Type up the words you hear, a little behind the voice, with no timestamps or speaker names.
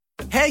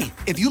Hey,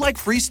 if you like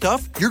free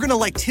stuff, you're going to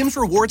like Tim's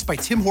Rewards by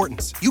Tim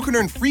Hortons. You can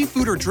earn free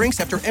food or drinks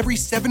after every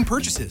 7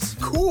 purchases.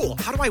 Cool.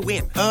 How do I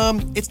win?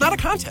 It's not a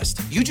contest.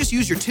 You just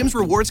use your Tim's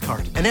Rewards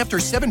card, and after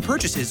 7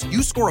 purchases,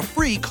 you score a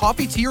free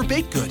coffee, tea, or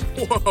baked good.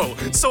 Whoa,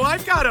 so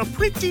I've got a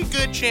pretty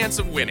good chance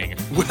of winning.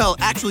 Well,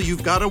 actually,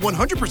 you've got a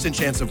 100%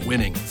 chance of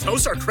winning.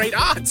 Those are great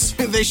odds.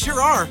 They sure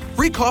are.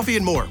 Free coffee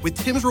and more with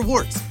Tim's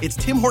Rewards. It's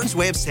Tim Hortons'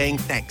 way of saying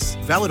thanks.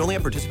 Valid only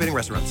at participating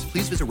restaurants.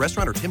 Please visit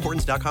restaurant or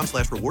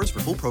timhortons.com/rewards for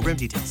full program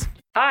details.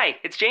 Hi,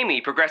 it's Jamie,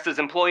 Progressive's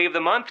Employee of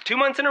the Month, 2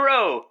 months in a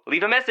row.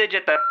 Leave a message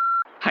at the...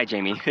 Hi,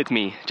 Jamie. It's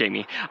me,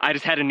 Jamie. I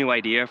just had a new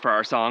idea for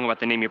our song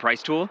about the Name Your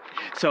Price tool.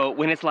 So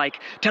when it's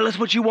like, tell us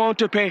what you want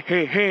to pay,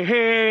 hey, hey,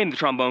 hey, and the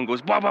trombone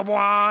goes, blah, blah,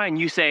 blah,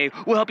 and you say,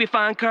 we'll help you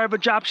find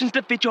coverage options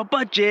to fit your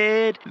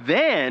budget.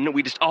 Then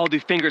we just all do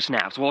finger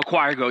snaps while a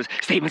choir goes,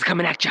 savings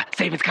coming at ya,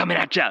 savings coming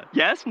at ya.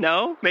 Yes?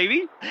 No?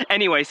 Maybe?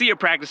 Anyway, see you at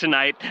practice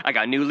tonight. I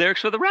got new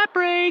lyrics for the rap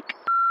break.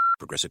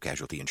 Progressive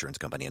Casualty Insurance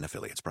Company and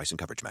Affiliates. Price and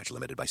coverage match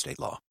limited by state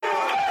law.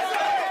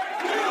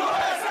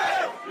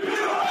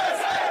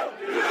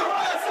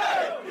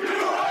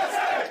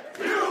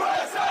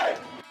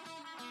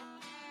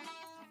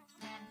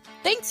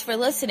 Thanks for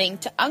listening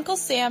to Uncle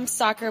Sam's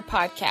Soccer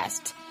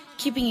Podcast,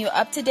 keeping you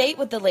up to date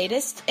with the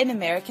latest in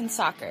American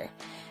soccer.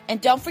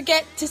 And don't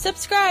forget to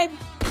subscribe.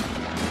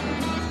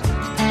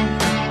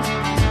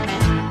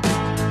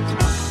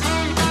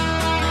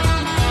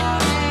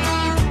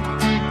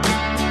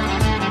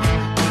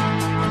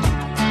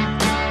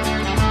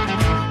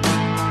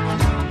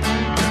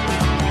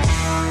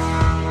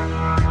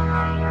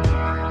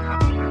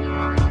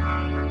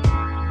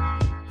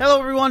 Hello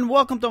everyone,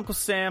 welcome to Uncle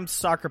Sam's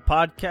Soccer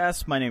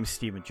Podcast. My name is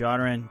Steven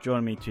Jonaran.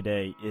 Joining me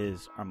today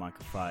is Armand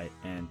Kafai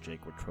and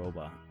Jake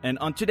Watroba. And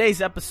on today's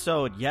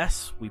episode,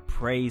 yes, we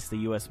praise the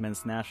U.S.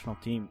 men's national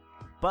team,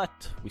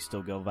 but we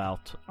still give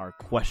out our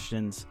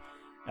questions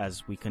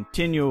as we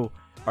continue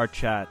our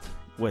chat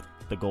with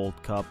the Gold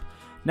Cup.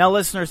 Now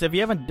listeners, if you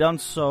haven't done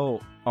so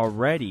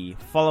already,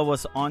 follow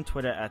us on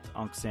Twitter at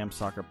Uncle Sam's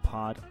Soccer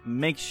Pod.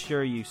 Make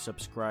sure you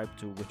subscribe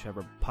to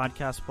whichever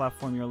podcast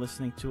platform you're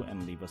listening to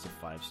and leave us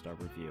a 5-star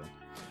review.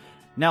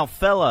 Now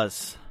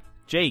fellas,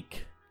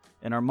 Jake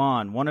and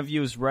Armand, one of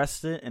you is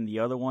rested and the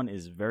other one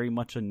is very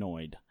much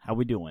annoyed. How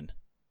we doing?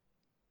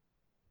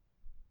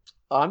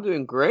 I'm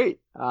doing great.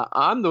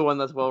 I'm the one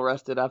that's well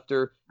rested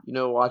after,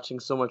 watching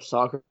so much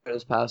soccer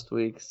this past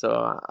week.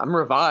 So I'm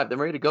revived. I'm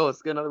ready to go.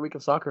 Let's get another week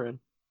of soccer in.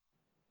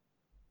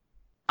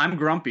 I'm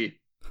grumpy.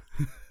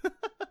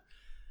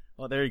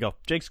 Well, there you go.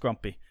 Jake's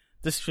grumpy.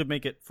 This should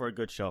make it for a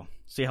good show.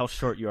 See how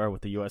short you are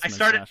with the U.S. I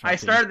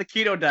started the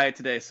keto diet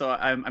today, so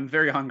I'm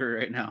very hungry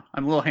right now.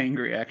 I'm a little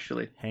hangry,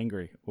 actually.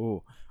 Hangry.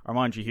 Ooh.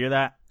 Armand, you hear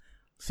that?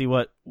 See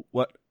what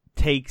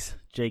takes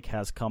Jake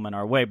has coming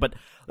our way. But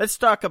let's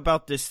talk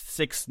about this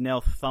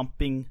 6-0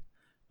 thumping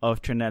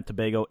of Trinidad and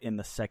Tobago in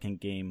the second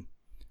game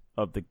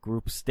of the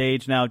group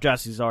stage. Now,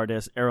 Jesse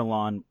Zardes,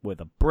 Erlon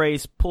with a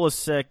brace,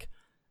 Pulisic,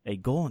 a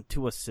goal and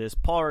 2 assists.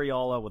 Paul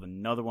Arriola with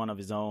another one of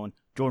his own.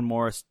 Jordan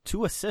Morris,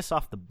 2 assists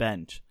off the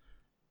bench.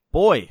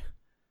 Boy, it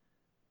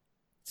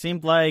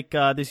seemed like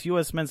this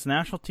U.S. men's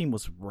national team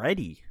was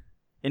ready.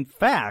 In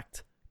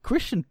fact,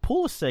 Christian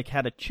Pulisic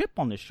had a chip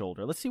on his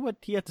shoulder. Let's see what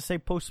he had to say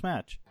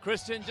post-match.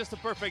 Christian, just a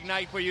perfect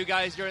night for you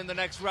guys. You're in the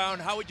next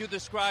round. How would you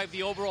describe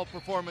the overall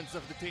performance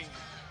of the team?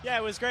 Yeah,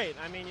 it was great.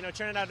 I mean,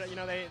 Trinidad,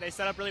 they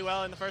set up really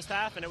well in the first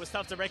half, and it was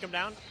tough to break them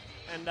down.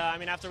 And,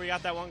 after we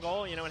got that one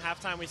goal, in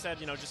halftime we said,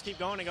 just keep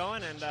going and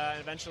going, and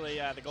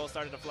eventually the goal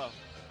started to flow.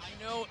 I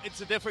know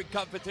it's a different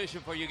competition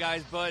for you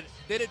guys, but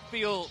did it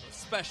feel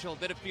special?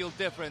 Did it feel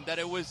different that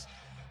it was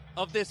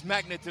of this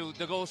magnitude,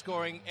 the goal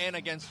scoring, and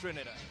against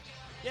Trinidad?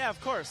 Yeah, of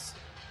course.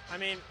 I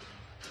mean,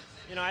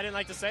 I didn't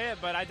like to say it,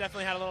 but I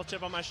definitely had a little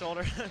chip on my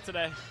shoulder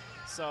today.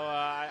 So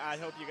I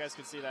hope you guys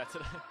could see that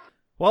today.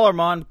 Well,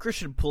 Armand,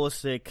 Christian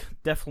Pulisic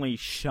definitely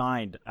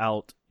shined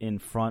out in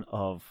front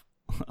of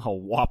a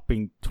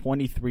whopping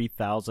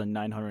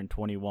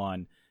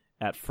 23,921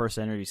 at First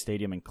Energy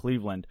Stadium in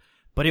Cleveland.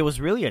 But it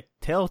was really a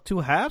tale of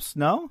 2 halves,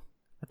 no?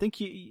 I think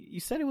you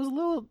said it was a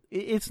little...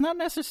 It's not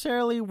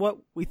necessarily what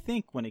we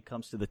think when it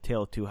comes to the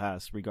tale of 2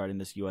 halves regarding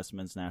this U.S.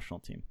 men's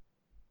national team.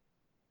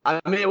 I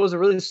mean, it was a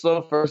really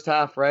slow first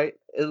half, right?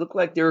 It looked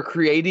like they were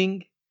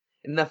creating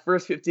in that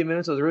first 15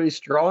 minutes. It was really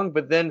strong,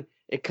 but then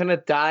it kind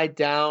of died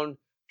down.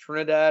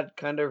 Trinidad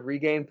kind of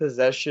regained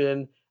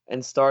possession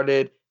and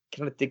started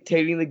kind of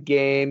dictating the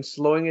game,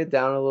 slowing it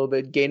down a little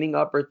bit, gaining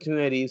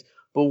opportunities.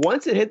 But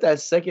once it hit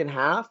that second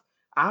half,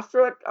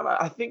 after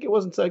I think it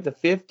wasn't until like the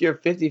 50th or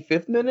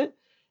 55th minute,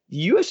 the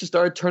U.S. just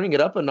started turning it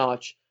up a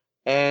notch.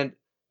 And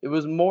it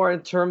was more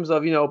in terms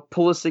of,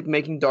 Pulisic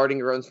making darting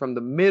runs from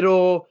the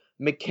middle,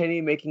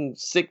 McKennie making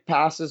sick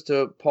passes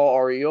to Paul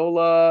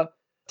Arriola,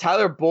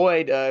 Tyler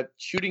Boyd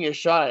shooting a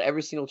shot at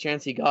every single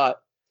chance he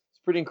got. It's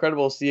pretty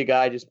incredible to see a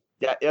guy just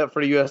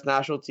for the U.S.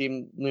 national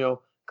team,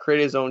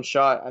 create his own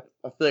shot.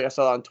 I feel like I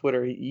saw that on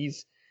Twitter.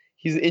 He's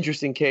an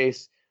interesting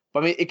case.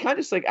 But I mean, it kind of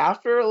just like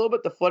after a little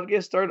bit, the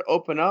floodgates started to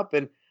open up,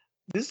 and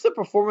this is the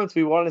performance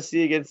we want to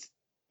see against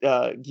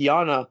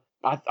Guyana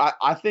I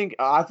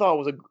thought it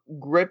was a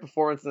great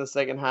performance in the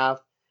second half.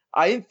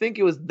 I didn't think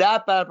it was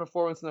that bad a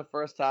performance in the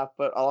first half,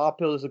 but a lot of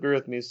people disagree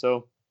with me.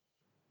 So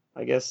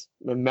I guess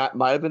it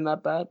might have been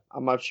that bad.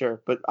 I'm not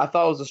sure, but I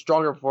thought it was a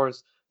stronger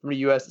performance from the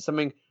U.S. It's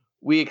something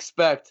we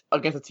expect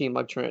against a team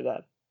like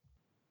Trinidad.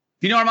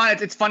 You know,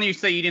 Armand, it's funny you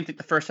say you didn't think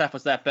the first half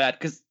was that bad,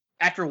 because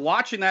after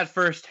watching that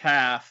first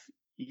half,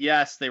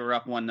 yes, they were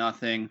up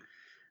 1-0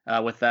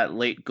 with that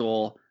late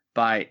goal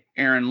by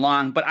Aaron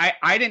Long, but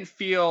I didn't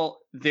feel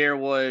there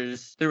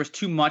was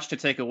too much to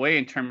take away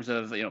in terms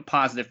of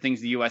positive things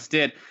the U.S.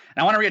 did.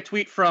 And I want to read a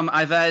tweet from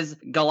Ivez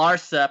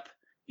Galarsep.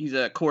 He's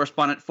a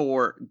correspondent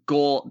for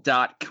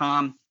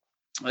Goal.com.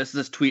 This is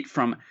this tweet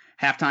from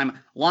halftime.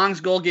 Long's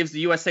goal gives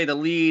the USA the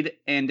lead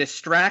and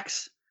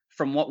distracts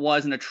from what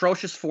was an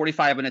atrocious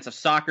 45 minutes of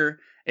soccer.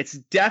 It's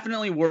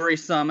definitely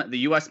worrisome the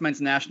U.S.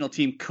 men's national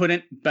team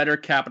couldn't better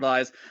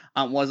capitalize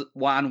on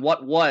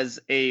what was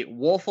a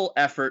woeful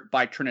effort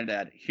by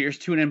Trinidad. Here's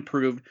to an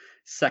improved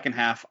second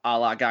half a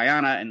la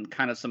Guyana, and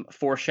kind of some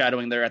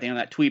foreshadowing there at the end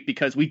of that tweet,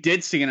 because we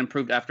did see an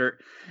improved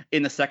effort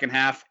in the second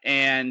half.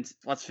 And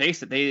let's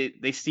face it, they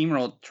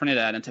steamrolled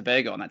Trinidad and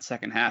Tobago in that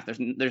second half.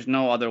 There's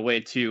no other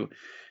way to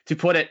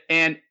put it.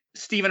 And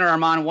Stephen or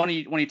Armand, one of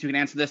you two can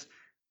answer this.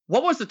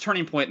 What was the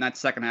turning point in that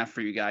second half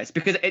for you guys?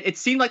 Because it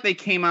seemed like they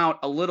came out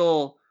a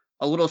little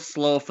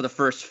slow for the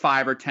first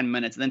 5 or 10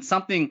 minutes, and then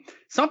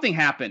something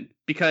happened,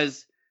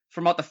 because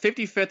from about the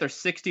 55th or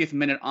 60th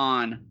minute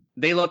on,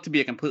 they looked to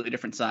be a completely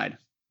different side.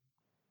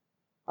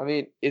 I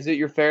mean, is it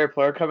your favorite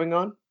player coming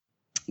on?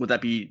 Would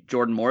that be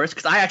Jordan Morris?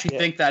 Because I actually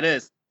think that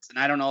is, and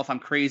I don't know if I'm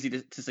crazy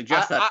to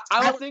suggest that.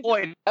 I don't think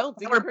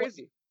you're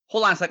crazy.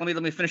 Hold on a second.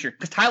 Let me finish here.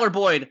 Because Tyler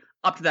Boyd,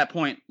 up to that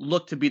point,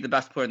 looked to be the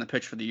best player on the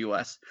pitch for the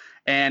U.S.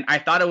 And I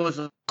thought it was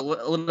a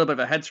little bit of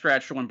a head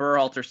scratcher when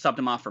Berhalter subbed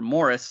him off for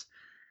Morris.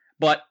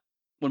 But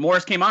when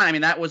Morris came on, I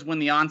mean, that was when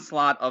the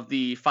onslaught of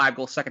the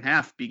 5-goal second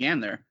half began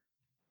there.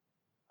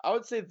 I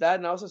would say that,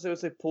 and I also would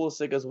say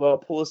Pulisic as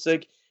well.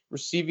 Pulisic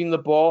receiving the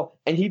ball,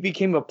 and he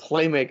became a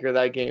playmaker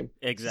that game.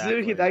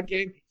 Exactly. That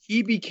game,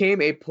 he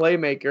became a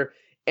playmaker.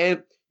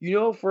 And,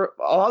 for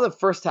a lot of the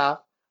first half,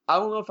 I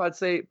don't know if I'd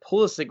say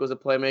Pulisic was a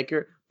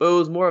playmaker, but it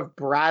was more of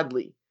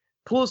Bradley.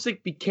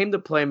 Pulisic became the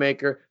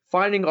playmaker,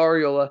 finding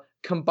Areola,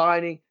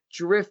 combining,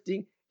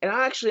 drifting. And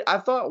I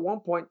thought at one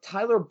point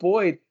Tyler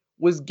Boyd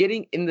was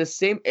getting in the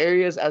same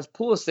areas as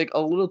Pulisic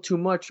a little too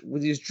much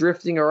with his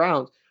drifting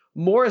around.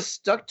 Morris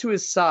stuck to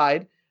his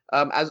side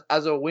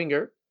as a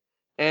winger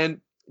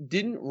and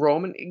didn't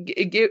roam. And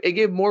it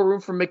gave more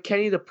room for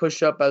McKennie to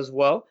push up as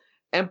well.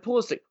 And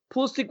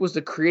Pulisic was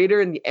the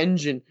creator and the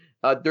engine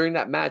during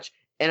that match.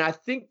 And I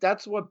think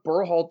that's what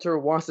Berhalter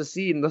wants to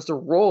see, and that's the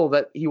role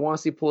that he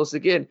wants to see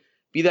Pulisic in.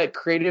 Be that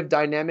creative,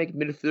 dynamic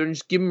midfielder, and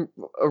just give him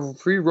a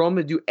free roam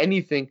to do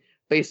anything,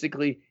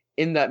 basically,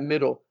 in that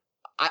middle.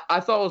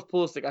 I thought it was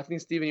Pulisic. I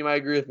think, Steven, you might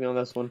agree with me on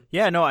this one.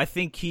 Yeah, no, I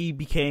think he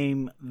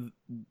became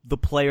the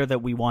player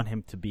that we want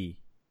him to be.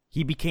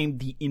 He became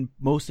the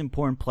most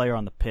important player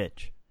on the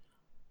pitch.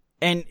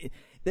 And,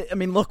 I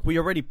mean, look, we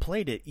already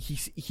played it.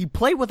 He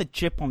played with a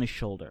chip on his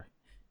shoulder.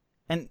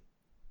 And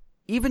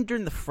even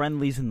during the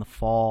friendlies in the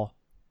fall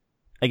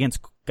against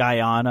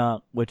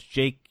Guyana, which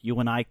Jake, you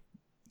and I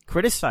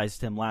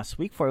criticized him last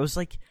week for, it was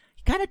like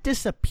he kind of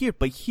disappeared.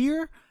 But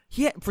here,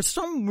 for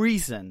some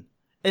reason,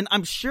 and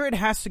I'm sure it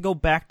has to go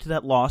back to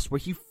that loss where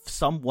he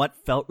somewhat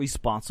felt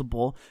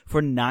responsible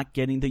for not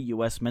getting the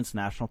U.S. men's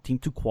national team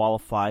to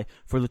qualify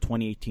for the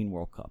 2018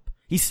 World Cup.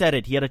 He said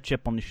it. He had a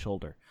chip on his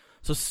shoulder.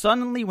 So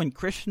suddenly when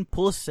Christian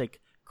Pulisic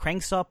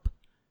cranks up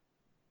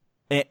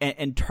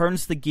and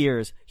turns the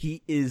gears,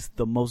 he is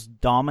the most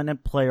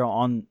dominant player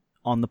on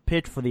the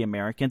pitch for the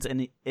Americans,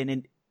 and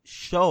it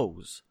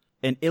shows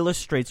and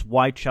illustrates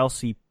why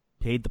Chelsea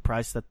paid the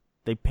price that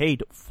they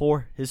paid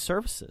for his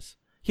services.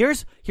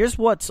 Here's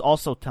what's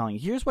also telling.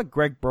 Here's what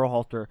Greg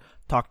Berhalter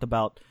talked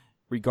about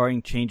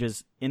regarding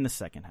changes in the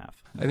second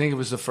half. I think it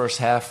was the first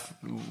half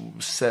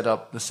set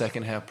up the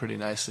second half pretty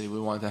nicely.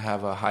 We wanted to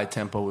have a high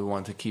tempo. We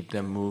wanted to keep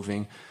them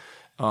moving.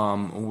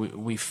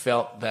 We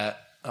felt that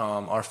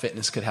our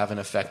fitness could have an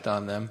effect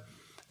on them.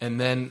 And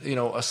then,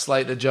 a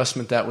slight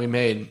adjustment that we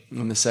made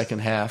in the second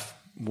half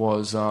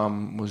was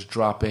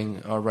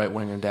dropping our right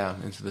winger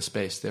down into the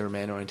space. They were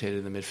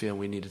man-orientated in the midfield.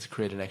 We needed to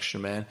create an extra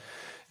man.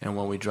 And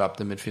when we dropped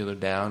the midfielder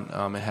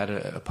down, it had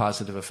a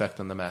positive effect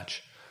on the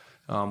match.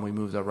 We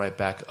moved our right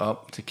back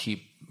up to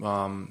keep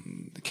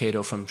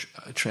Cato from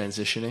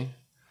transitioning,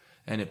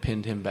 and it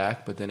pinned him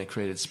back, but then it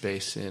created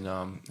space in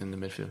the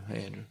midfield.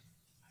 Hey, Andrew.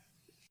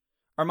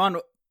 Armand,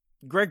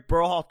 Greg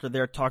Berhalter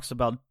there talks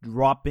about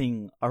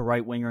dropping a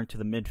right winger into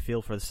the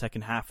midfield for the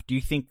second half. Do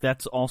you think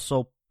that's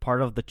also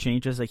part of the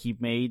changes that he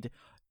made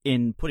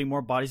in putting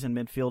more bodies in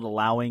midfield,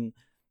 allowing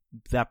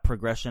that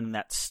progression and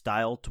that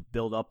style to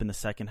build up in the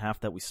second half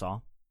that we saw?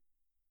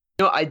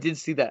 I did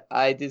see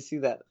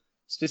that.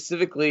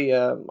 Specifically,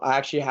 I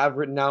actually have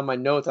written down my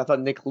notes. I thought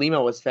Nick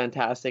Lima was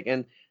fantastic,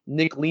 and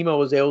Nick Lima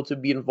was able to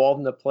be involved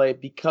in the play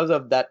because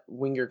of that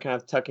winger kind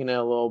of tucking in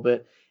a little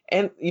bit.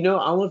 And, I don't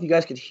know if you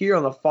guys could hear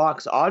on the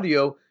Fox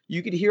audio,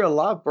 you could hear a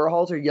lot of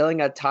Berhalter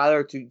yelling at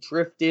Tyler to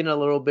drift in a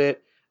little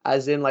bit,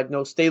 as in like,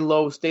 no, stay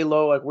low,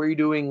 like, what are you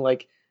doing?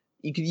 Like,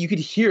 you could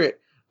hear it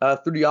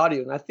through the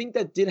audio, and I think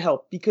that did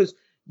help because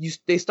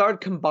they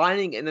started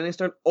combining and then they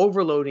started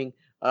overloading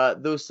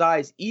those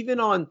sides.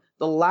 Even on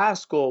the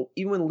last goal,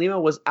 even when Lima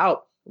was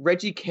out,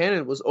 Reggie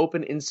Cannon was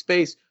open in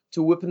space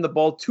to whipping the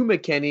ball to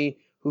McKennie,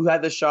 who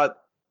had the shot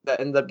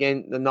that ended up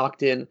getting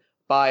knocked in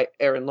by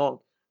Aaron Long.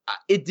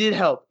 It did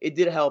help.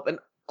 And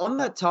on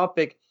that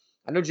topic,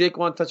 I know Jake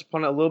wanted to touch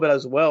upon it a little bit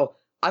as well.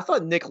 I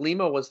thought Nick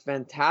Lima was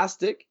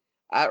fantastic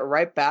at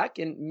right back.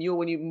 And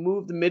when you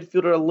move the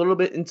midfielder a little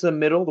bit into the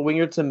middle, the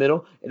winger to the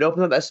middle, it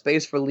opened up that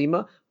space for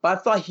Lima. But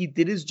I thought he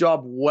did his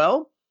job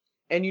well.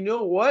 And you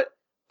know what?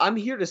 I'm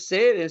here to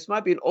say it, and this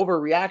might be an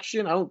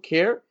overreaction. I don't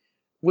care.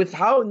 With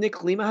how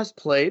Nick Lima has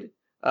played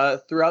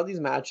throughout these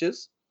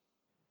matches,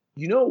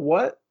 you know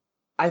what?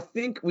 I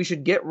think we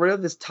should get rid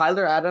of this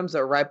Tyler Adams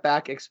at right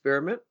back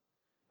experiment.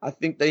 I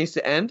think that needs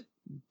to end.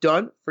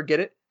 Done.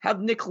 Forget it. Have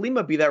Nick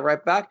Lima be that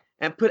right back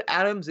and put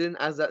Adams in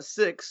as that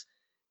 6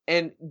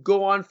 and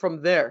go on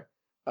from there.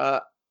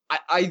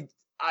 Adams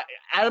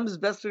is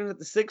best suited at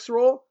the 6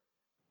 role.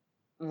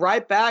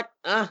 Right back,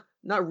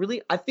 not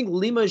really. I think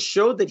Lima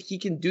showed that he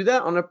can do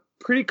that on a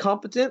pretty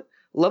competent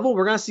level.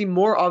 We're going to see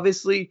more,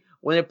 obviously,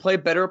 when they play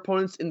better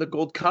opponents in the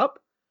Gold Cup.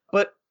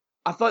 But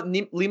I thought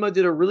Lima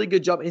did a really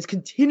good job, and he's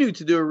continued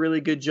to do a really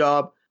good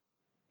job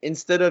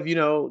instead of,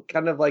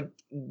 kind of like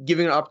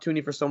giving an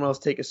opportunity for someone else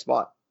to take a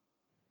spot.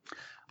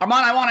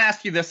 Armand, I want to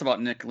ask you this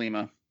about Nick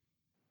Lima.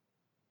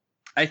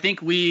 I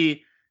think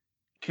we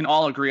can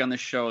all agree on this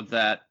show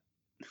that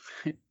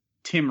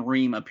Tim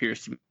Ream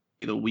appears to be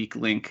the weak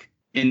link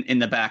in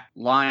the back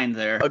line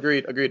there.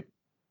 Agreed.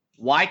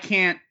 Why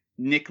can't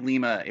Nick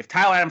Lima, if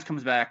Tyler Adams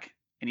comes back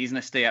and he's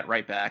going to stay at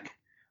right back,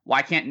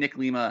 why can't Nick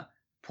Lima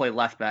play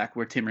left back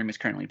where Tim Ream is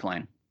currently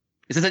playing?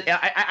 This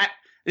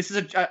is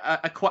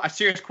a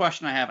serious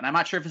question I have, and I'm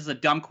not sure if this is a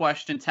dumb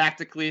question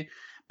tactically,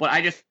 but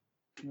I just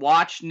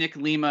watch Nick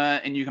Lima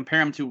and you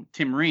compare him to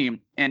Tim Ream,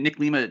 and Nick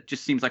Lima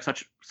just seems like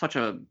such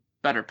a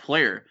better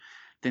player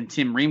than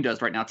Tim Ream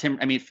does right now.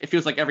 It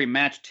feels like every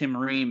match Tim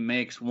Ream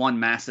makes one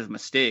massive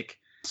mistake.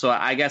 So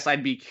I guess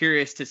I'd be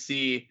curious to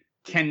see,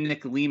 can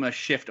Nick Lima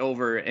shift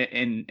over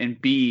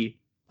and be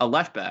a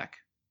left back?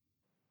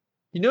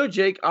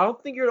 Jake, I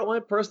don't think you're the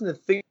only person to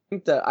think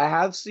that. I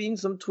have seen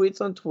some tweets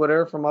on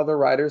Twitter from other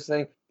writers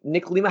saying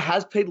Nick Lima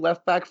has played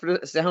left back for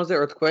the San Jose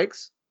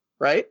Earthquakes,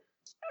 right?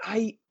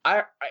 I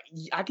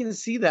can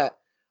see that.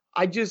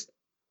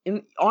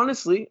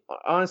 Honestly,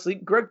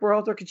 Greg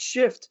Berhalter could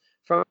shift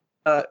from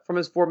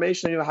his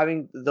formation,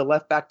 having the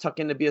left back tuck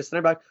in to be a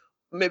center back,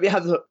 maybe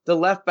have the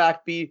left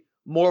back be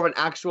more of an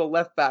actual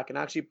left back and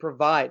actually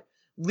provide.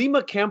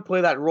 Lima can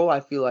play that role, I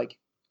feel like.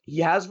 He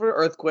has for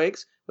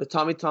Earthquakes with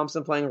Tommy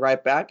Thompson playing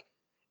right back.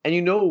 And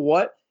you know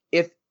what?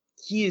 If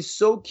he is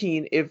so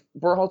keen, if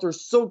Berhalter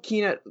is so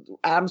keen at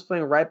Adams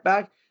playing right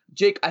back,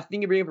 Jake, I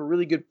think you bring up a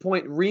really good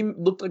point. Ream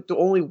looked like the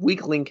only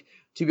weak link,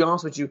 to be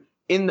honest with you,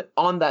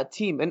 on that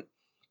team. And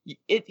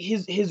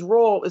his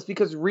role is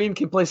because Ream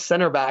can play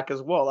center back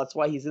as well. That's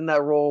why he's in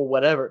that role,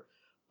 whatever.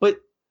 But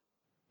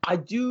I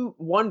do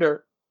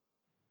wonder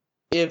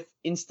if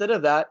instead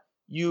of that,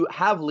 you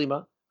have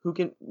Lima, who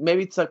can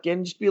maybe tuck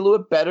in, just be a little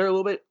bit better, a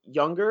little bit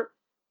younger.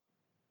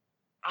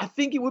 I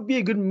think it would be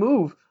a good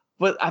move.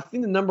 But I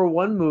think the number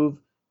one move,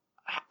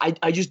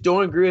 I just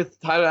don't agree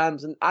with Tyler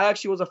Adams. And I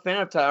actually was a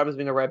fan of Tyler Adams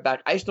being a right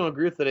back. I just don't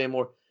agree with it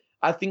anymore.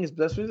 I think his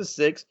best is a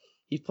 6.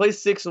 He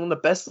plays 6 in one of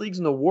the best leagues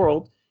in the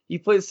world. He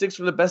plays 6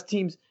 for the best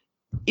teams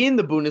in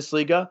the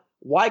Bundesliga.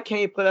 Why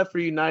can't he play that for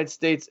the United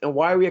States? And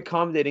why are we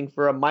accommodating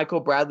for a Michael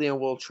Bradley and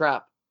Will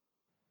Trapp?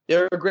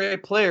 They're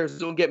great players,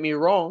 don't get me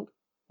wrong.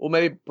 Well,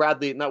 maybe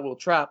Bradley, not Will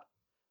Trapp.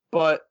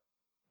 But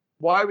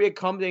why are we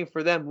accommodating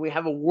for them? We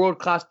have a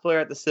world-class player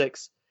at the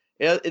 6.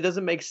 It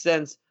doesn't make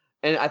sense.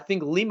 And I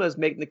think Lima is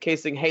making the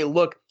case saying, hey,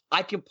 look,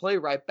 I can play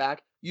right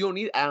back. You don't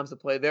need Adams to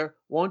play there.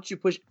 Why don't you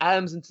push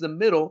Adams into the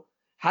middle,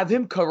 have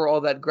him cover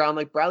all that ground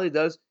like Bradley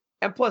does,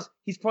 and plus,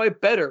 he's probably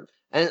better.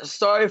 And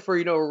sorry for,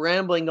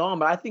 rambling on,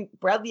 but I think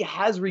Bradley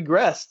has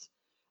regressed.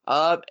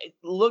 It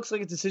looks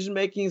like his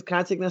decision-making is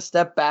kind of taking a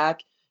step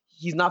back.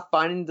 He's not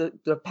finding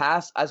the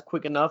pass as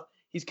quick enough.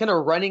 He's kind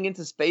of running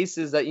into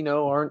spaces that,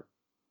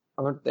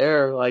 aren't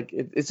there. Like,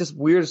 it's just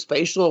weird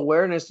spatial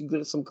awareness. You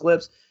get some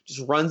clips,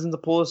 just runs into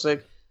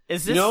Pulisic.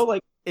 Is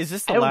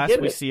this the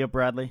last we see of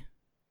Bradley,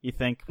 you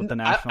think, with the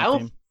national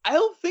team? I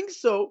don't think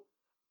so.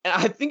 And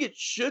I think it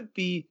should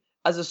be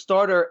as a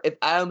starter if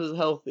Adams is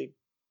healthy.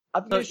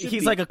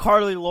 He's like a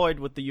Carly Lloyd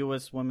with the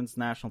U.S. women's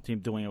national team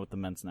doing it with the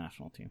men's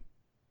national team.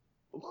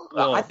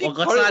 I think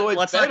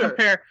let's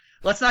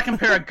not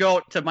compare a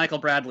goat to Michael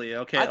Bradley,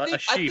 okay? A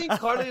sheep. I think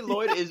Carly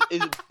Lloyd is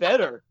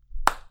better.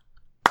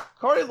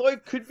 Carly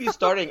Lloyd could be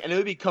starting, and it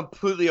would be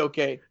completely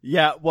okay.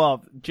 Yeah,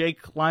 well,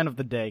 Jake, line of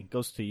the day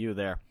goes to you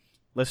there.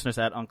 Listeners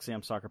at Unc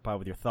Sam Soccer Pod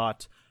with your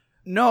thoughts.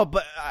 No,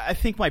 but I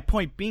think my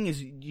point being is,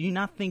 do you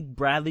not think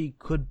Bradley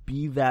could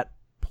be that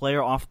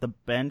player off the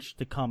bench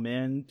to come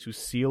in to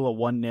seal a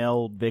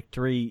 1-0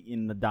 victory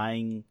in the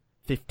dying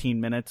 15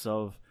 minutes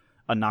of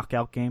a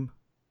knockout game?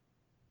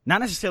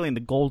 Not necessarily in the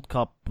Gold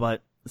Cup,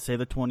 but say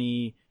the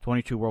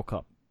 2022 World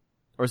Cup.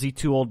 Or is he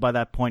too old by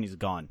that point? He's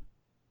gone.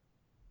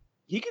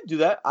 He could do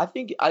that. I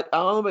think, I don't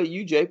know about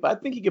you, Jake, but I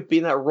think he could be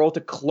in that role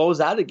to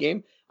close out a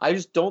game. I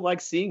just don't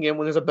like seeing him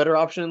when there's a better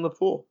option in the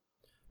pool.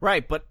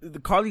 Right, but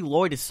Carly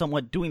Lloyd is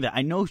somewhat doing that.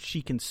 I know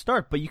she can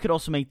start, but you could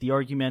also make the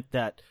argument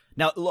that...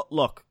 Now,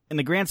 look, in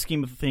the grand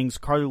scheme of things,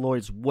 Carly Lloyd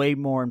is way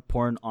more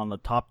important on the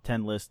top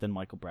 10 list than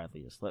Michael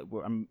Bradley is.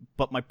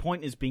 But my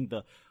point is being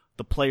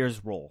the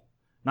player's role,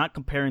 not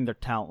comparing their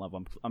talent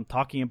level. I'm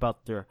talking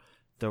about their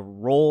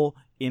role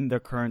in their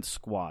current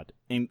squad.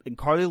 And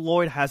Carly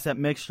Lloyd has that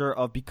mixture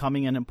of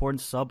becoming an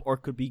important sub or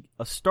could be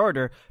a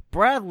starter.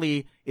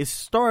 Bradley is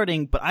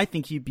starting, but I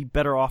think he'd be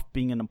better off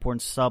being an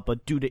important sub.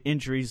 But due to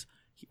injuries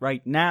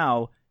right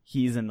now,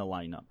 he's in the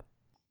lineup.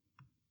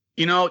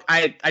 You know,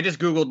 I just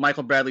Googled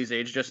Michael Bradley's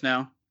age just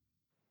now.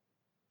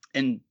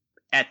 And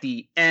at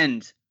the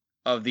end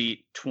of the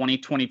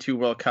 2022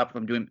 World Cup, if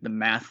I'm doing the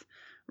math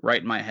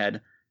right in my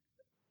head,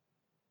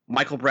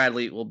 Michael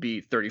Bradley will be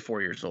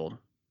 34 years old.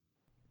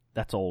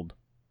 That's old.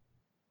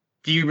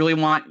 Do you really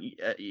want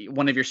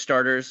one of your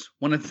starters,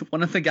 one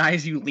of the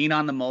guys you lean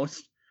on the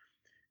most,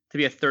 to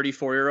be a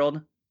 34-year-old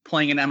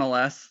playing in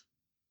MLS?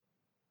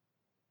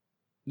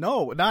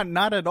 No,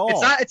 not at all.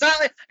 It's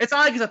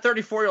not like he's a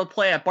 34-year-old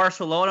playing at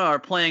Barcelona or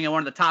playing in one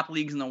of the top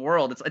leagues in the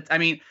world. This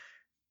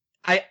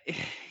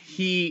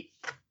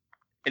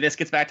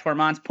gets back to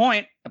Armand's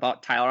point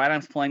about Tyler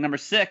Adams playing number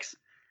 6.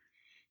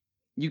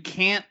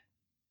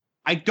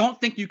 I don't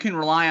think you can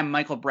rely on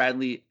Michael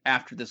Bradley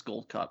after this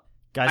Gold Cup.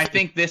 Guys, I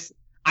think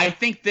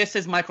this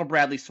is Michael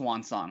Bradley's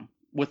swan song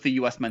with the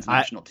U.S. men's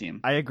national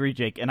team. I agree,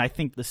 Jake, and I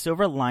think the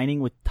silver lining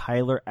with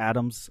Tyler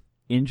Adams'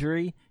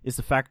 injury is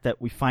the fact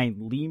that we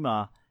find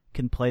Lima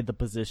can play the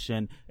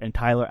position and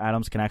Tyler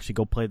Adams can actually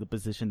go play the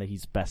position that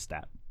he's best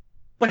at.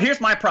 But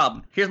here's my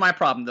problem.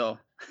 Though,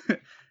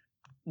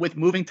 with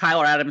moving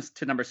Tyler Adams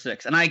to number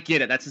 6, and I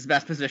get it, that's his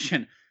best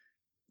position.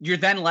 You're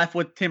then left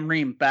with Tim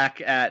Ream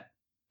back at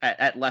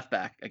left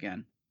back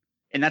again,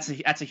 and that's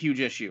a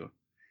huge issue.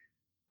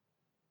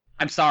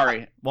 I'm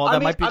sorry. Well,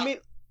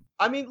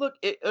 look,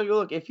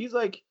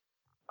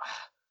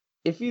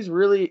 if he's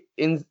really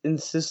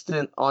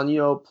insistent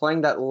on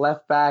playing that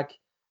left back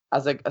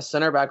as like a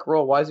center back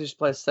role, why does he just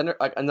play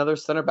another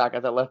center back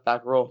at that left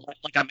back role?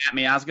 Like a Matt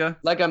Miazga?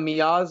 Like a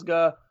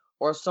Miazga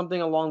or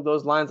something along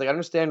those lines. Like I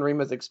understand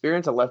Rima's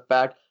experience at left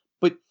back,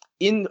 but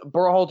in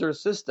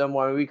Berhalter's system,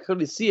 while we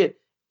clearly see it,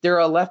 they're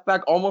a left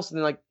back almost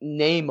in like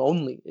name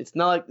only. It's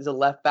not like there's a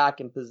left back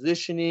in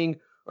positioning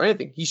or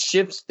anything.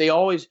 They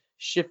always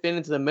shift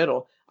into the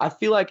middle. I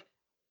feel like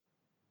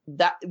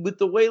that with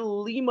the way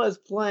Lima is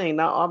playing,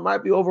 now I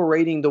might be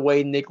overrating the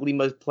way Nick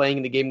Lima is playing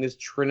in the game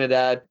against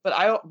Trinidad, but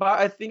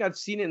I think I've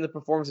seen it in the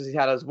performances he's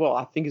had as well.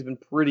 I think he's been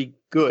pretty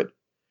good.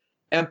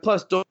 And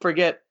plus, don't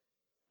forget,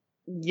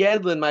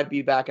 Yedlin might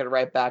be back at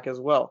right back as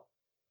well.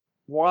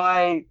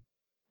 Why?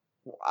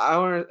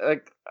 I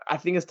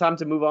think it's time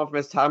to move on from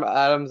his time at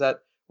Adams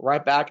at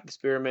right back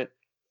experiment.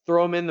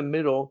 Throw him in the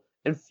middle,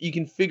 and you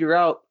can figure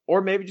out,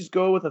 or maybe just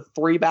go with a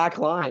 3-back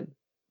line.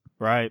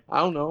 Right. I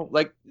don't know.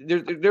 Like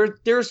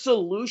there's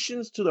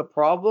solutions to the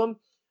problem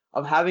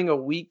of having a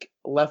weak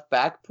left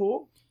back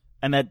pool,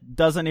 and that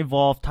doesn't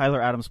involve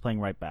Tyler Adams playing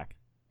right back.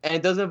 And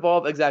it doesn't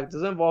involve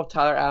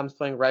Tyler Adams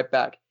playing right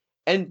back.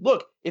 And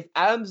look, if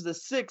Adams is the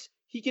 6,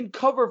 he can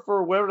cover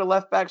for whatever the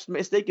left back's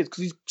mistake is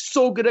because he's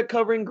so good at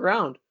covering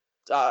ground.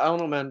 I don't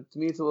know, man. To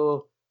me, it's a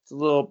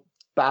little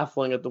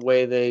baffling at the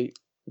way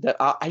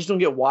I just don't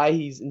get why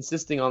he's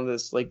insisting on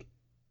this. Like,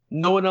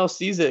 no one else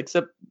sees it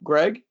except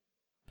Greg.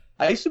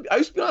 I used to be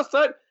on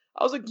side.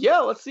 I was like, yeah,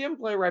 let's see him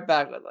play right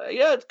back. Like,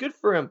 yeah, it's good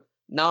for him.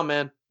 Nah,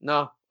 man.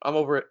 Nah, I'm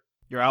over it.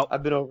 You're out.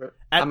 I've been over it.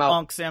 I'm out.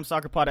 Monk Sam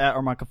Soccer Pod at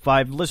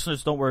Armanka5.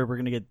 Listeners, don't worry. We're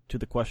going to get to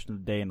the question of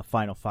the day in the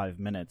final 5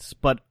 minutes.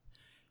 But,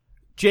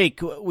 Jake,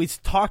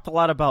 we've talked a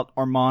lot about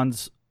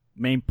Armand's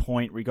main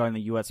point regarding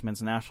the U.S.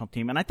 men's national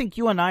team, and I think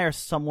you and I are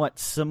somewhat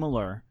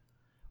similar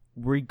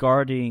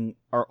regarding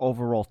our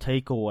overall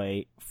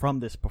takeaway from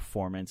this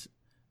performance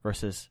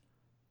versus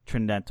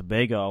Trinidad and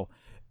Tobago.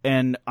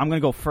 And I'm going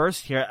to go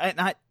first here.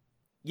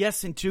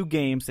 Yes, in 2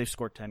 games, they've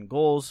scored 10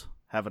 goals,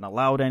 haven't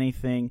allowed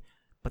anything,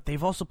 but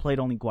they've also played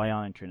only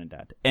Guyana and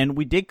Trinidad. And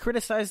we did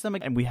criticize them,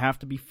 and we have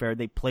to be fair.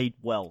 They played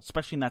well,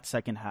 especially in that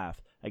second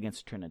half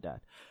against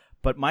Trinidad.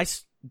 But my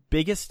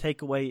biggest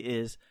takeaway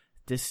is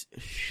this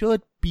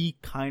should be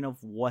kind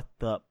of what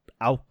the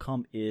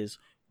outcome is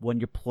when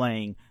you're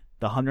playing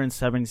the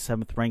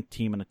 177th ranked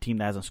team and a team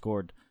that hasn't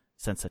scored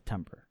since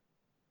September.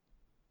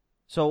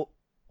 So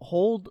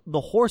hold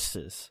the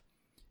horses.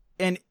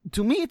 And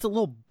to me, it's a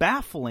little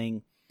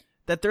baffling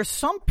that there's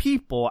some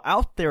people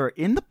out there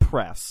in the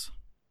press,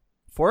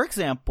 for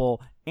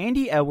example,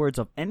 Andy Edwards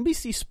of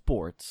NBC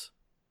Sports,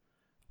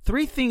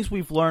 3 things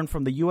we've learned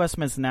from the U.S.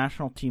 men's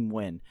national team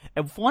win.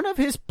 And one of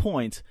his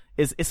points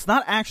is it's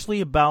not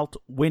actually about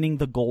winning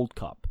the Gold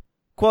Cup.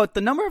 Quote,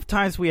 the number of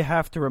times we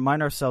have to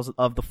remind ourselves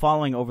of the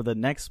following over the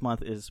next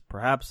month is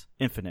perhaps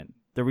infinite.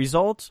 The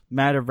results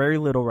matter very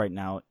little right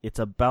now. It's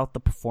about the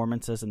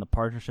performances and the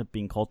partnership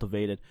being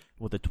cultivated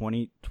with the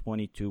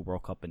 2022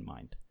 World Cup in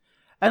mind.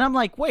 And I'm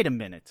like, wait a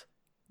minute.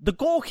 The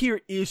goal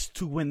here is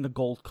to win the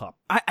Gold Cup.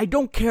 I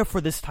don't care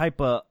for this type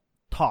of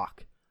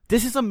talk.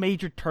 This is a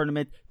major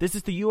tournament. This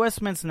is the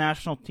U.S. men's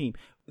national team.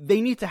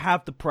 They need to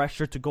have the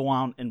pressure to go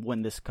on and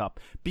win this cup.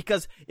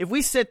 Because if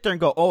we sit there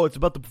and go, oh, it's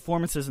about the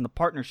performances and the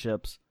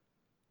partnerships,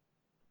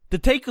 the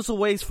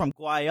takeaways from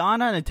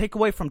Guyana and the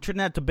takeaway from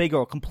Trinidad and Tobago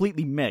are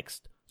completely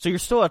mixed. So you're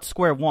still at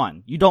square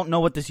one. You don't know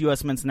what this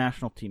U.S. men's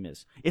national team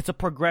is. It's a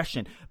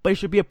progression, but it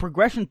should be a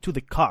progression to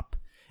the cup.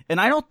 And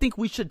I don't think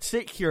we should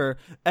sit here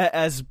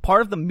as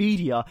part of the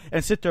media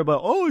and sit there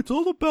about, oh, it's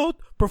all about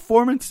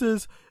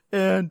performances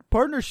and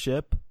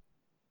partnership.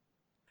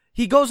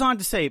 He goes on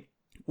to say,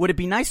 would it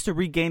be nice to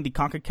regain the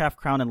CONCACAF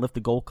crown and lift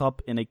the Gold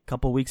Cup in a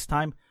couple weeks'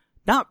 time?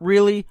 Not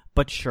really,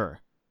 but sure.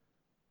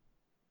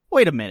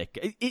 Wait a minute.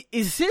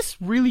 Is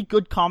this really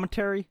good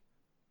commentary?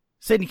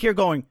 Sitting here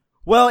going,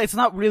 well, it's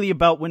not really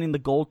about winning the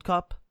Gold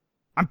Cup.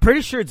 I'm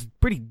pretty sure it's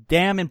pretty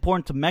damn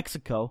important to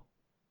Mexico.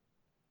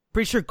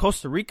 Pretty sure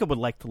Costa Rica would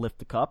like to lift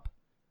the cup.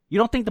 You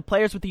don't think the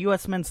players with the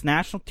U.S. men's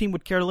national team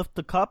would care to lift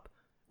the cup?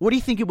 What do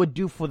you think it would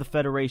do for the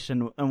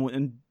federation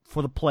and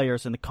for the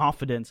players and the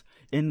confidence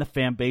in the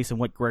fan base and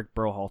what Greg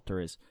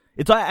Berhalter is?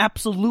 It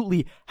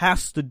absolutely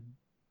has to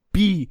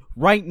be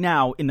right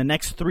now in the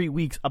next 3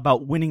 weeks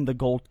about winning the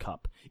Gold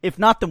Cup. If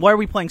not, then why are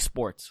we playing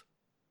sports?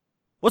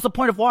 What's the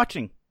point of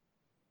watching?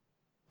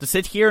 To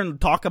sit here and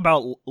talk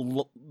about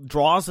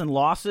draws and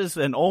losses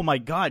and, oh my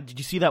God, did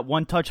you see that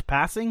one-touch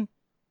passing?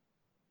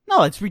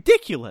 No, it's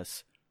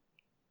ridiculous.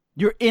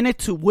 You're in it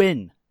to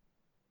win.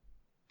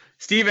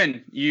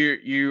 Steven,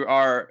 you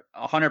are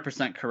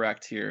 100%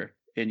 correct here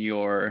in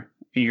your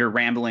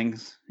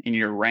ramblings, in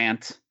your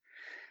rant.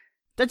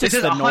 That just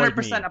this is annoyed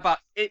 100% me. about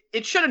it.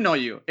 It should annoy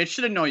you. It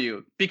should annoy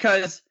you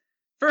because,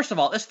 first of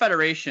all, this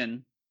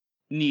federation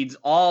needs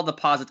all the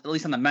positive, at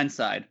least on the men's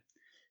side,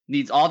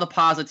 needs all the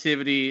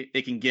positivity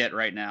it can get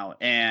right now.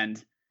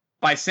 And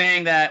by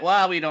saying that,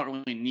 well, we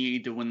don't really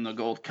need to win the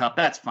Gold Cup,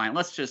 that's fine.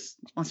 Let's just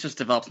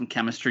develop some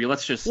chemistry.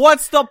 What's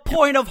the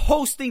point of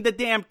hosting the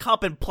damn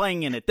cup and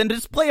playing in it? Then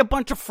just play a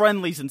bunch of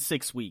friendlies in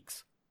 6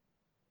 weeks.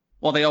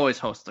 Well, they always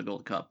host the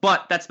Gold Cup,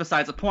 but that's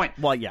besides the point.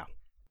 Well, yeah.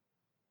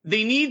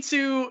 They need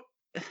to.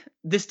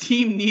 This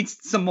team needs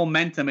some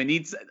momentum. It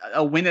needs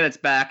a win at its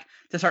back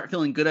to start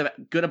feeling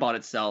good about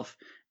itself.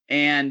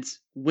 And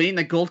winning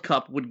the Gold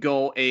Cup would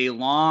go a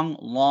long,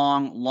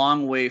 long,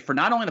 long way for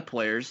not only the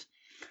players,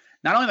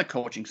 not only the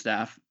coaching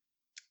staff,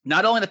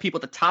 not only the people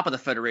at the top of the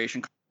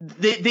federation.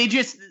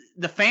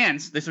 The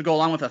fans. This would go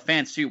along with the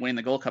fans too. Winning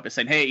the Gold Cup is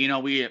saying, hey,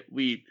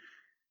 we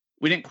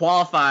didn't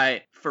qualify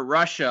for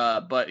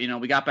Russia, but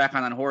we got back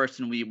on that horse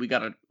and we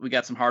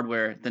got some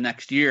hardware the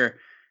next year.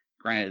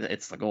 Granted,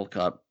 it's the Gold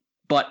Cup,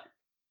 but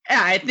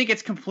yeah, I think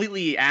it's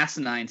completely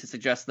asinine to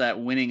suggest that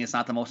winning is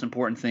not the most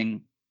important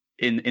thing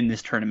in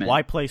this tournament.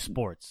 Why play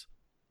sports?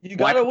 You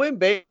gotta win,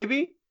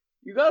 baby.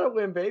 You gotta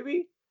win,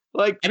 baby.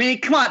 Like, I mean,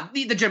 come on.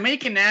 The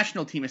Jamaican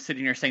national team is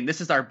sitting here saying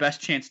this is our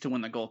best chance to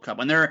win the Gold Cup,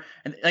 and they're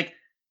like,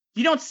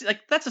 you don't see,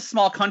 like, that's a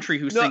small country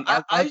who's saying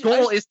our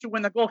goal is to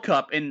win the Gold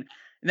Cup. And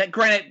that,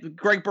 granted,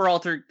 Greg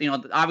Berhalter,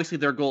 obviously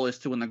their goal is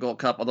to win the Gold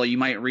Cup. Although you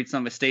might read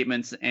some of his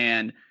statements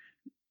and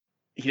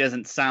he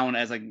doesn't sound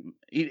as like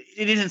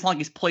it doesn't sound like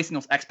he's placing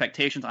those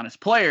expectations on his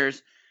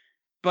players.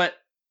 But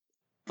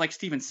like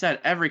Steven said,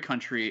 every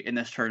country in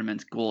this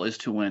tournament's goal is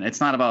to win. It's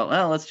not about,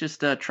 well, let's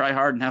just try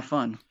hard and have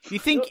fun. You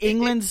think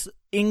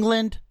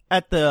England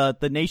at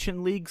the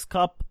Nation Leagues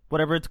Cup,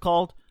 whatever it's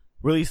called,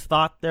 really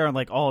thought there and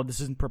like, oh, this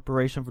is in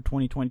preparation for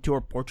 2022,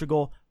 or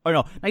Portugal, or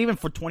no, not even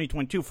for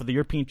 2022, for the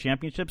European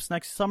Championships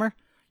next summer?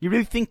 You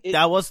really think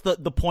that was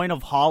the point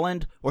of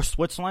Holland or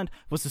Switzerland,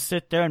 was to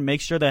sit there and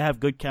make sure they have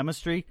good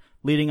chemistry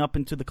leading up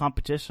into the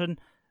competition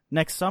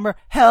next summer?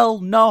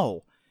 Hell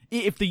no.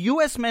 If the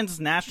U.S.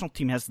 men's national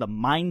team has the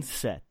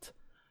mindset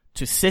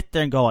to sit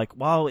there and go like,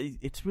 wow,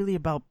 it's really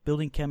about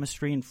building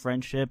chemistry and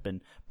friendship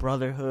and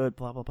brotherhood,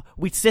 blah, blah, blah,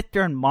 we'd sit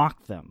there and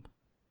mock them.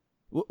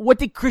 What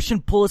did Christian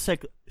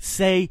Pulisic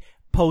say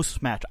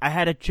post-match? I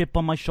had a chip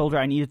on my shoulder.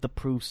 I needed to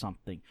prove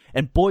something.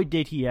 And boy,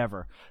 did he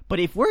ever. But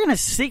if we're going to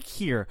sit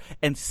here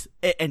and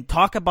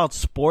talk about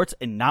sports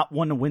and not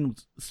want to win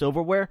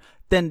silverware,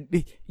 then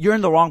you're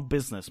in the wrong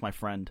business, my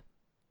friend.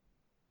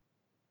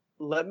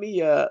 Let me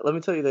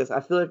tell you this.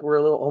 I feel like we're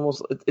a little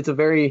almost. It's a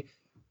very.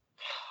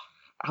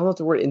 I don't know if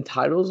the word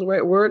entitled is the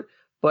right word,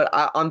 but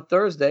on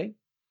Thursday,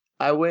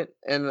 I went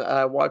and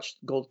I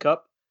watched Gold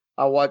Cup.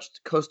 I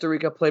watched Costa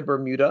Rica play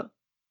Bermuda.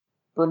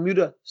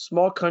 Bermuda,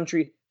 small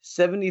country,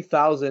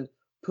 70,000,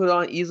 put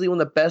on easily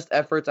one of the best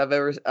efforts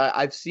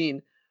I've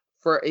seen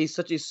for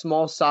such a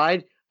small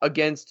side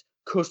against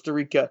Costa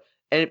Rica.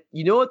 And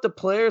you know what the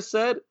players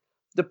said?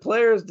 The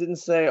players didn't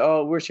say,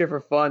 "Oh, we're here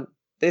for fun."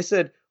 They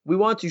said, we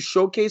want to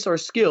showcase our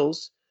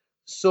skills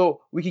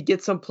so we could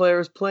get some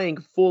players playing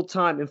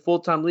full-time in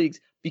full-time leagues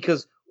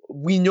because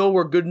we know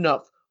we're good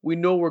enough. We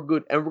know we're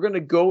good. And we're going to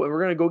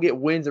go get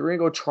wins and we're going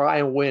to go try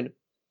and win.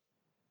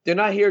 They're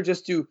not here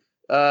just to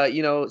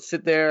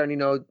sit there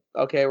and,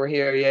 okay, we're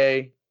here,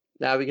 yay.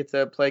 Now we get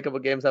to play a couple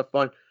games, have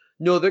fun.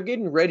 No, they're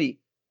getting ready.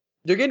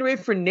 They're getting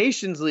ready for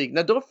Nations League.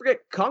 Now, don't forget,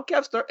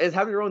 CONCACAF is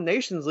having their own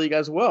Nations League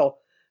as well.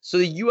 So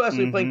the U.S.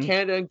 will be playing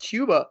Canada and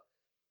Cuba.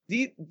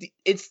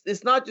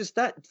 It's not just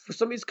that. For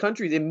some of these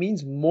countries, it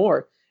means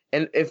more.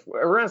 And if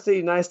we're going to say the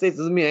United States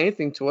doesn't mean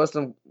anything to us,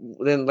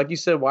 then like you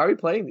said, why are we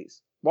playing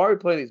these? Why are we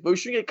playing these? But we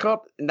shouldn't get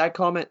caught in that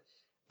comment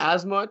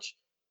as much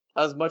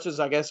as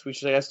I guess we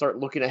should start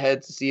looking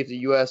ahead to see if the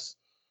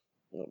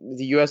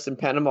U.S. and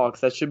Panama,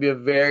 because that should be a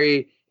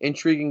very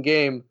intriguing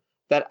game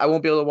that I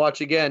won't be able to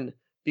watch again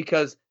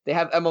because they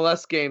have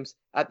MLS games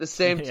at the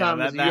same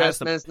time as the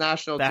U.S. men's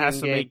national team. That has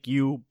to game. make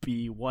you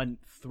be one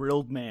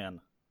thrilled man.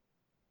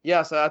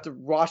 Yeah, so I have to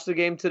watch the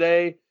game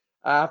today.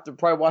 I have to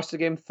probably watch the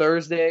game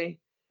Thursday,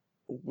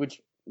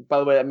 which, by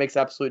the way, that makes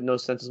absolutely no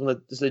sense.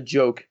 It's a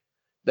joke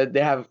that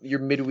they have your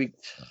midweek.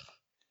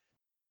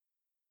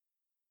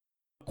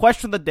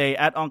 Question of the day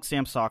at Unc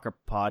Sam Soccer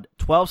Pod,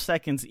 12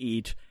 seconds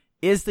each.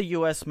 Is the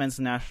U.S. men's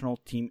national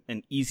team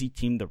an easy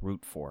team to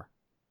root for?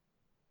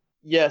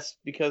 Yes,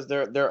 because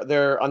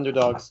they're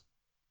underdogs.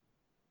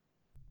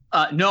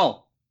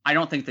 No, I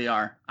don't think they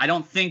are. I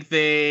don't think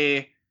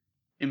they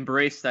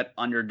embrace that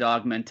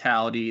underdog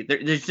mentality.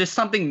 There's just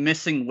something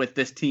missing with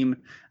this team.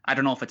 I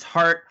don't know if it's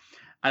heart.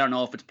 I don't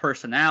know if it's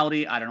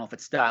personality. I don't know if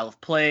it's style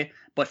of play.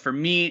 But for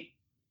me,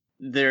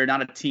 they're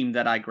not a team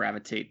that I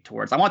gravitate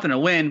towards. I want them to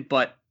win,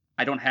 but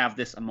I don't have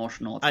this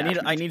emotional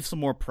attachment. I need some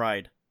more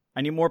pride.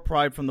 I need more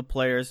pride from the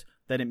players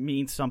that it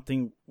means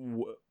something,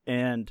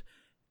 and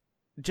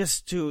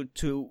just to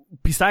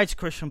besides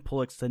Christian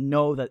Pulisic, to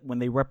know that when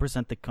they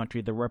represent the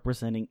country, they're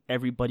representing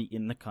everybody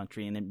in the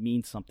country, and it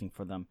means something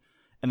for them,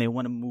 and they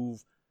want to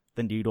move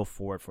the needle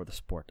forward for the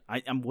sport.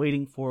 I'm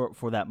waiting for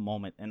that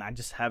moment, and I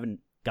just haven't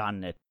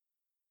gotten it.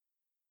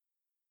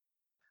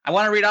 I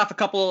want to read off a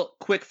couple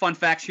quick fun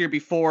facts here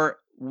before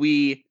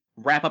we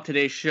wrap up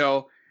today's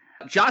show.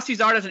 Gyasi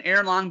Zardes and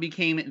Aaron Long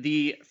became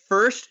the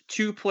first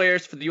two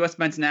players for the U.S.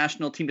 men's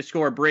national team to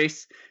score a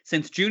brace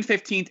since June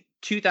 15th,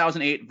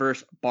 2008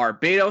 versus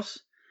Barbados.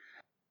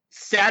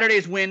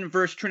 Saturday's win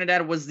versus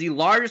Trinidad was the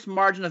largest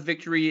margin of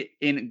victory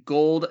in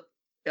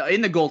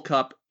the Gold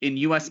Cup in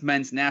U.S.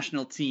 men's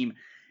national team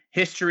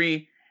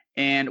history.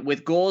 And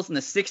with goals in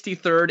the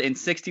 63rd and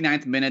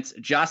 69th minutes,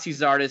 Gyasi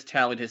Zardes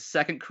tallied his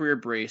second career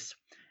brace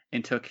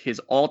and took his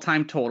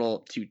all-time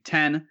total to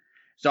 10.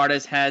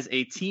 Zardes has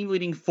a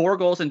team-leading 4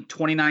 goals in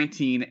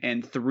 2019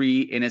 and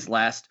 3 in his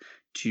last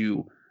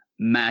 2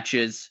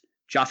 matches.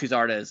 Gyasi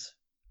Zardes,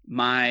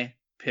 my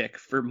pick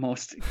for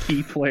most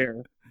key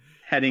player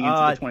heading into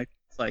the 20th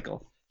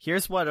cycle.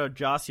 Here's what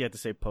Gyasi had to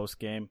say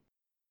post-game.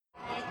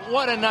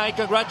 What a night.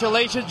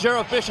 Congratulations. You're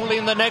officially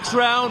in the next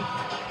round.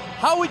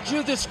 How would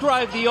you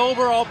describe the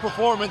overall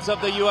performance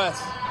of the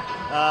U.S.?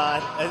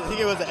 I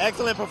think it was an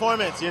excellent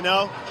performance, We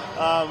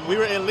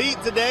were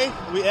elite today.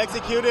 We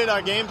executed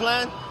our game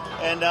plan.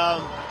 And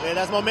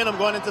that's momentum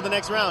going into the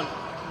next round.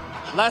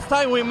 Last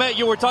time we met,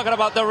 you were talking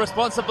about the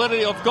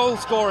responsibility of goal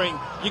scoring.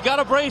 You got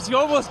a brace. You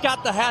almost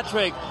got the hat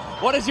trick.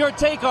 What is your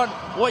take on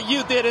what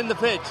you did in the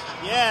pitch?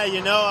 Yeah,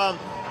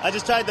 I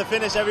just tried to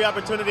finish every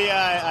opportunity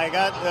I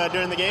got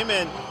during the game.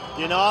 And,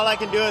 all I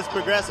can do is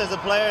progress as a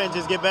player and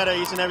just get better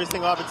each and every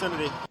single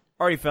opportunity.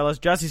 All right, fellas.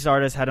 Gyasi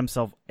Zardes had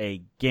himself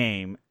a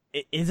game.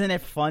 Isn't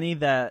it funny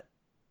that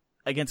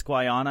against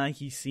Guyana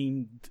he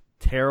seemed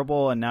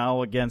terrible, and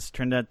now against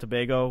Trinidad and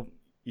Tobago,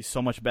 he's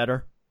so much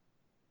better?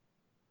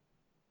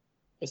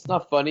 It's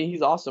not funny.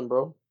 He's awesome,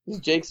 bro. He's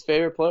Jake's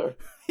favorite player.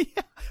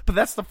 Yeah, but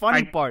that's the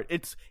funny part.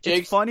 It's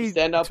funny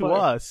to player.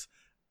 us.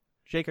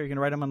 Jake, are you going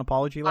to write him an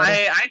apology letter?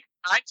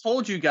 I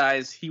told you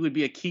guys he would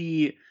be a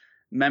key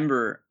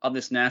member of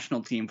this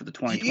national team for the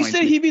 2020. You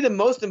said he'd be the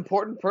most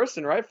important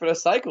person, right, for the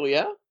cycle,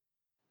 yeah?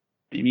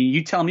 I mean,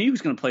 you tell me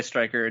who's going to play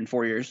striker in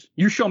 4 years.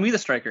 You show me the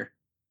striker.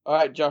 All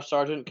right, Josh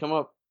Sargent, come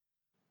up.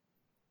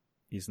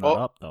 He's not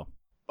up, though.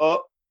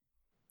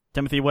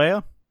 Timothy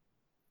Weah?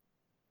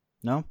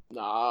 No?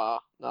 Nah,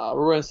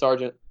 we're in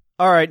Sargent.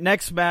 All right,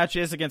 next match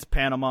is against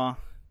Panama.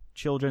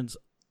 Children's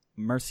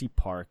Mercy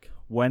Park,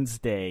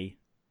 Wednesday,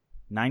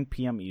 9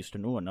 p.m.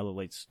 Eastern. Ooh, another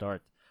late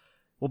start.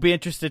 We'll be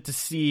interested to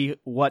see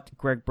what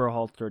Greg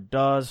Berhalter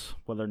does,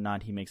 whether or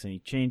not he makes any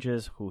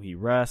changes, who he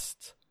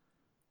rests.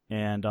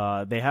 And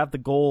they have the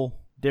goal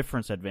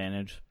difference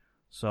advantage.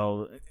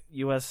 So,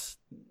 U.S.,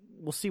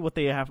 we'll see what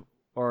they have,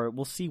 or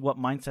we'll see what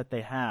mindset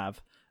they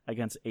have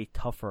against a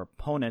tougher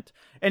opponent.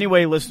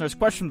 Anyway, listeners,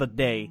 question of the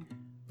day.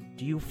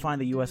 Do you find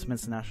the U.S.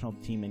 men's national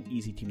team an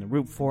easy team to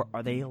root for?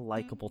 Are they a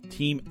likable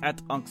team?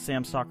 At Unc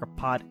Sam Soccer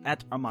Pod,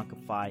 at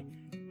Armankafai,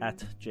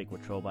 at Jake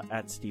Watroba,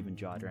 at Steven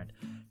Jodrand.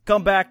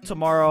 Come back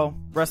tomorrow,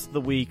 rest of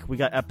the week. We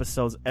got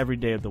episodes every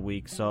day of the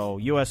week. So,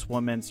 U.S.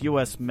 women's,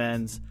 U.S.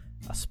 men's,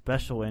 a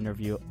special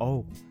interview.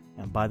 Oh,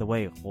 and by the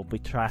way, we'll be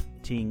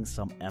tracking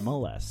some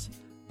MLS.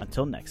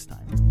 Until next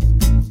time.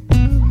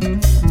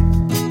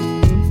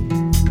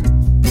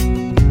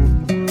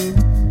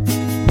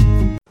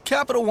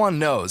 Capital One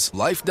knows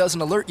life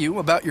doesn't alert you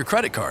about your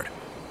credit card.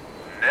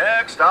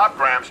 Next stop,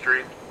 Graham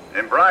Street.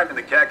 And Brian in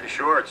the khaki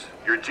shorts,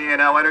 your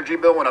GNL energy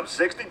bill went up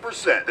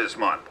 60% this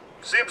month.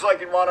 Seems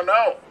like you'd want to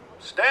know.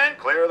 Stand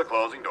clear of the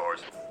closing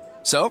doors.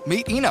 So,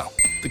 meet Eno,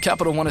 the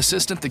Capital One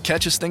assistant that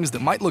catches things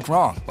that might look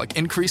wrong, like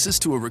increases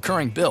to a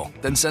recurring bill,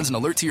 then sends an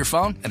alert to your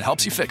phone and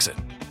helps you fix it.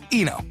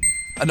 Eno,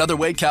 another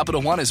way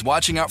Capital One is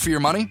watching out for your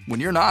money when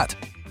you're not.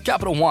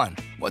 Capital One,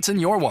 what's in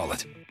your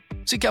wallet?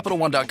 See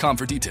CapitalOne.com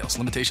for details.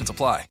 Limitations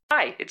apply.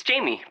 Hi, it's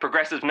Jamie,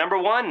 Progressive's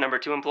number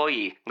 2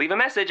 employee. Leave a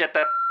message at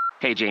the...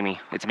 Hey, Jamie,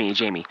 it's me,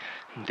 Jamie.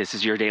 This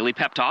is your daily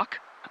pep talk.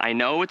 I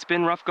know it's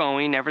been rough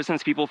going ever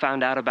since people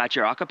found out about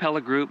your a cappella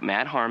group,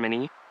 Mad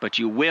Harmony, but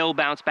you will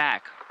bounce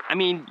back. I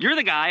mean, you're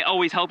the guy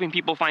always helping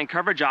people find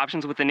coverage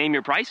options with the Name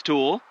Your Price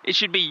tool. It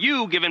should be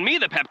you giving me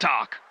the pep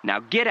talk. Now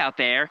get out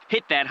there,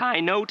 hit that high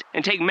note,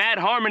 and take Mad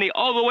Harmony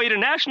all the way to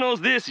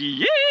nationals this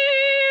year!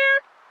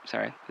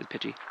 Sorry, it's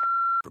pitchy.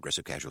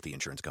 Progressive Casualty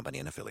Insurance Company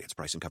and Affiliates.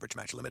 Price and coverage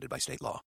match limited by state law.